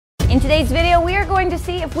In today's video, we are going to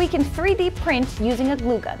see if we can 3D print using a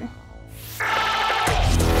glue gun.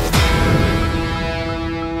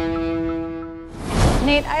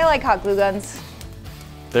 Nate, I like hot glue guns.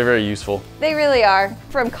 They're very useful. They really are.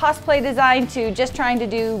 From cosplay design to just trying to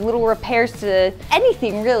do little repairs to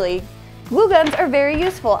anything, really. Glue guns are very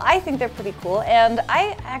useful. I think they're pretty cool, and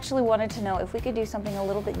I actually wanted to know if we could do something a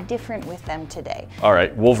little bit different with them today. All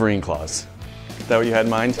right, Wolverine claws. Is that what you had in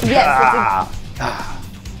mind? Yes.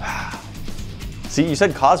 See, you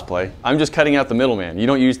said cosplay. I'm just cutting out the middleman. You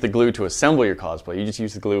don't use the glue to assemble your cosplay. You just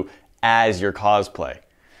use the glue as your cosplay.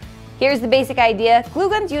 Here's the basic idea. Glue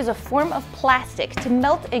guns use a form of plastic to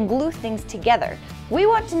melt and glue things together. We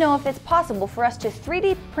want to know if it's possible for us to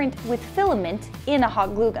 3D print with filament in a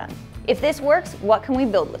hot glue gun. If this works, what can we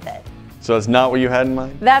build with it? So that's not what you had in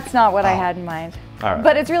mind? That's not what I had in mind. All right.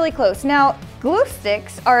 But it's really close. Now, glue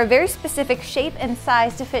sticks are a very specific shape and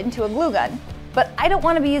size to fit into a glue gun. But I don't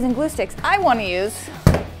want to be using glue sticks. I want to use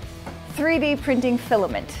 3D printing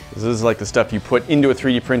filament. This is like the stuff you put into a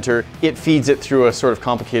 3D printer. It feeds it through a sort of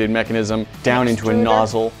complicated mechanism down into a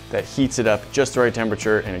nozzle that heats it up just the right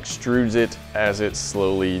temperature and extrudes it as it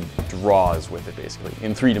slowly draws with it, basically,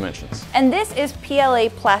 in 3 dimensions. And this is PLA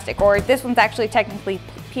plastic, or this one's actually technically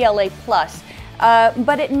PLA plus.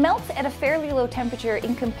 But it melts at a fairly low temperature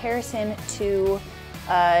in comparison to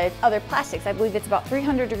other plastics. I believe it's about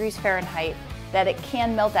 300 degrees Fahrenheit that it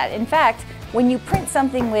can melt at. In fact, when you print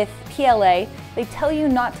something with PLA, they tell you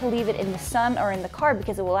not to leave it in the sun or in the car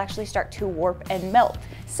because it will actually start to warp and melt.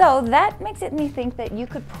 So that makes me think that you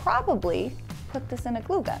could probably put this in a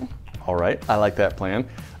glue gun. All right, I like that plan.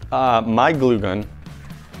 My glue gun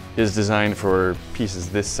is designed for pieces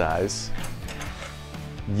this size.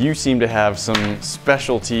 You seem to have some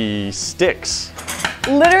specialty sticks.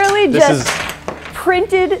 Literally just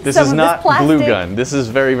printed some of this plastic. This is not glue gun. This is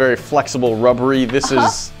very, very flexible, rubbery. This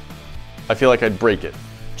is, I feel like I'd break it.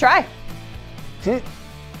 Try.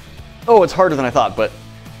 Oh, it's harder than I thought, but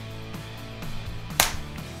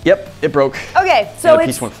yep, it broke. Okay, so and a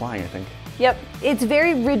piece went flying, I think. Yep, it's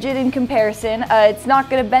very rigid in comparison. It's not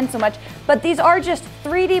going to bend so much, but these are just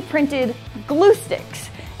 3D printed glue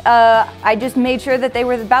sticks. I just made sure that they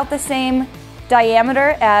were about the same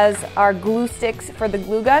diameter as our glue sticks for the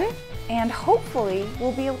glue gun, and hopefully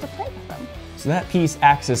we'll be able to print with them. So that piece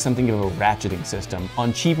acts as something of a ratcheting system.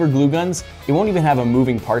 On cheaper glue guns, it won't even have a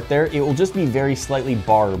moving part there. It will just be very slightly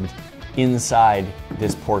barbed inside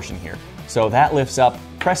this portion here. So that lifts up,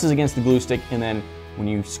 presses against the glue stick, and then when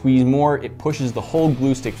you squeeze more, it pushes the whole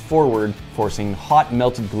glue stick forward, forcing hot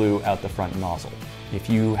melted glue out the front nozzle. If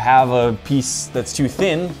you have a piece that's too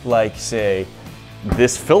thin, like say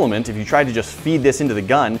this filament, if you tried to just feed this into the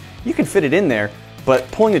gun, you could fit it in there, but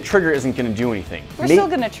pulling the trigger isn't going to do anything. We're still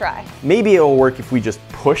going to try. Maybe it'll work if we just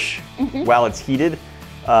push while it's heated,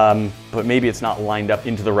 but maybe it's not lined up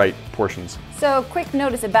into the right portions. So quick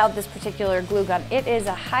notice about this particular glue gun. It is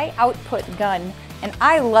a high output gun, and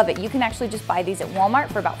I love it. You can actually just buy these at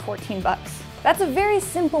Walmart for about 14 bucks. That's a very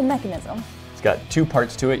simple mechanism. It's got 2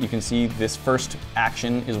 parts to it. You can see this first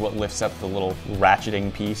action is what lifts up the little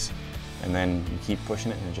ratcheting piece, and then you keep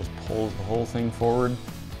pushing it and it just pulls the whole thing forward.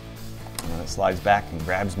 And then it slides back and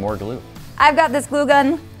grabs more glue. I've got this glue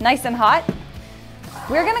gun nice and hot.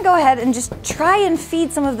 We're gonna go ahead and just try and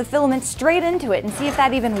feed some of the filament straight into it and see if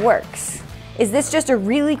that even works. Is this just a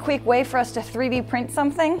really quick way for us to 3D print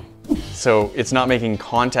something? So it's not making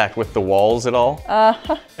contact with the walls at all.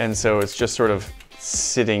 And so it's just sort of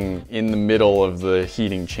sitting in the middle of the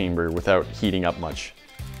heating chamber without heating up much.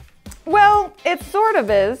 Well, it sort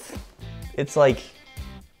of is. It's like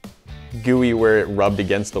gooey where it rubbed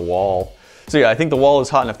against the wall. So yeah, I think the wall is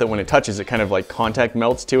hot enough that when it touches, it kind of like contact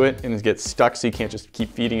melts to it and it gets stuck, so you can't just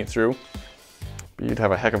keep feeding it through. But you'd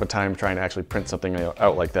have a heck of a time trying to actually print something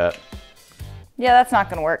out like that. Yeah, that's not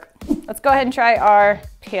gonna work. Let's go ahead and try our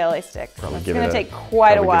PLA stick. It's gonna take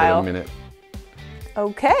quite a while. Give it a minute.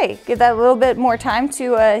 Okay, give that a little bit more time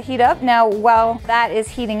to heat up. Now, while that is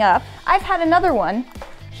heating up, I've had another one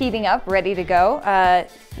heating up, ready to go.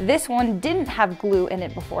 This one didn't have glue in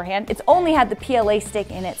it beforehand. It's only had the PLA stick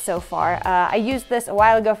in it so far. I used this a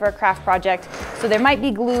while ago for a craft project, so there might be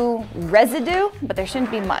glue residue, but there shouldn't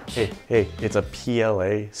be much. Hey, it's a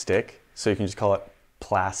PLA stick, so you can just call it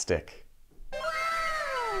plastic.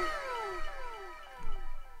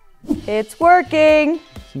 It's working.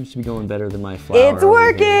 Seems to be going better than my flour. It's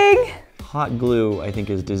working. Hot glue, I think,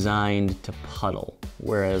 is designed to puddle,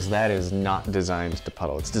 whereas that is not designed to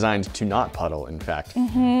puddle. It's designed to not puddle, in fact.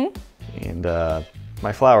 And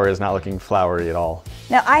my flour is not looking floury at all.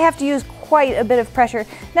 Now I have to use quite a bit of pressure.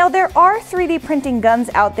 Now there are 3D printing guns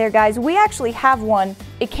out there, guys. We actually have one.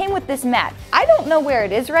 It came with this mat. I don't know where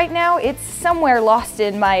it is right now. It's somewhere lost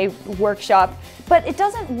in my workshop, but it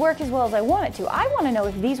doesn't work as well as I want it to. I want to know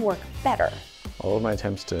if these work better. All of my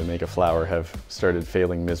attempts to make a flower have started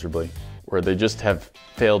failing miserably, or they just have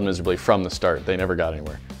failed miserably from the start. They never got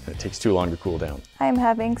anywhere. It takes too long to cool down. I am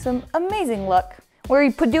having some amazing luck. We're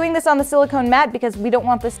doing this on the silicone mat because we don't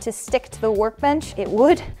want this to stick to the workbench. It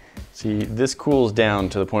would. See, this cools down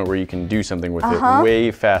to the point where you can do something with it way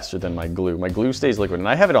faster than my glue. My glue stays liquid, and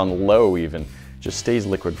I have it on low even. Just stays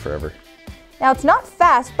liquid forever. Now it's not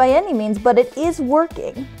fast by any means, but it is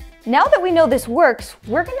working. Now that we know this works,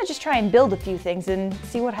 we're gonna just try and build a few things and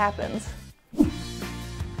see what happens.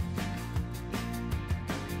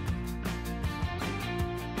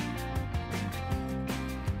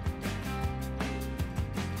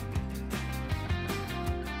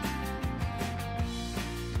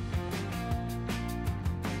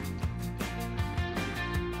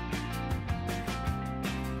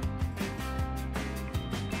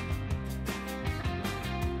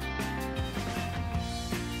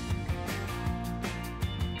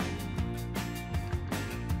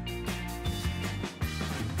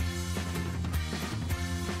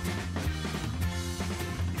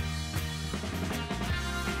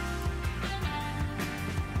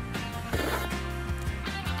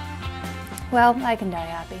 Well, I can die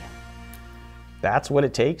happy. That's what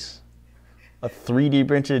it takes? A 3D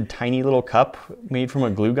printed tiny little cup made from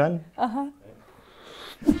a glue gun?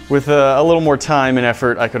 With a little more time and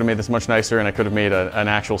effort, I could have made this much nicer, and I could have made an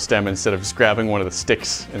actual stem instead of just grabbing one of the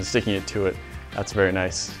sticks and sticking it to it. That's very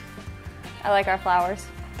nice. I like our flowers.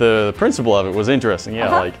 The principle of it was interesting, yeah,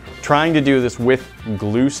 like trying to do this with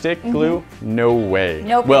glue stick glue, no way.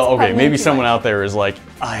 Nope, well, it's okay, maybe too someone much. out there is like,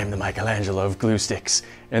 I am the Michelangelo of glue sticks,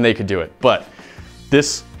 and they could do it. But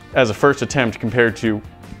this, as a first attempt compared to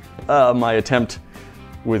my attempt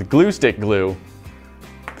with glue stick glue,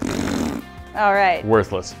 All right.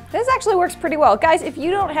 worthless. This actually works pretty well. Guys, if you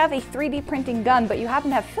don't have a 3D printing gun, but you happen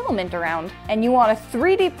to have filament around, and you want to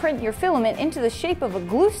 3D print your filament into the shape of a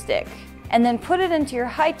glue stick, and then put it into your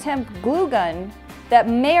high temp glue gun that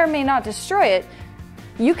may or may not destroy it,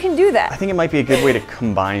 you can do that. I think it might be a good way to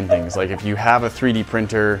combine things. Like if you have a 3D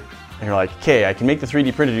printer and you're like, okay, I can make the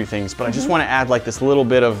 3D printer do things, but I just want to add like this little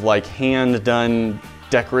bit of like hand done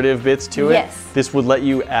decorative bits to it. Yes. This would let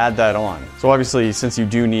you add that on. So obviously, since you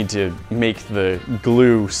do need to make the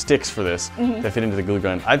glue sticks for this that fit into the glue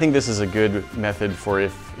gun, I think this is a good method for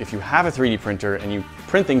if you have a 3D printer and you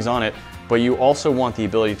print things on it, but you also want the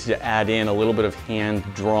ability to add in a little bit of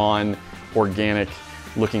hand-drawn,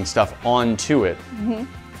 organic-looking stuff onto it.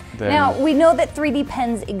 Now, we know that 3D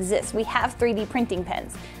pens exist. We have 3D printing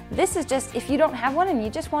pens. This is just, if you don't have one and you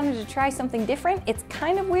just wanted to try something different, it's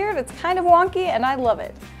kind of weird, it's kind of wonky, and I love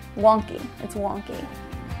it. Wonky, it's wonky.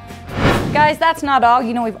 Guys, that's not all.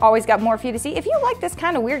 You know we've always got more for you to see. If you like this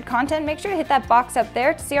kind of weird content, make sure to hit that box up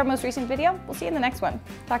there to see our most recent video. We'll see you in the next one.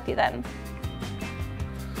 Talk to you then.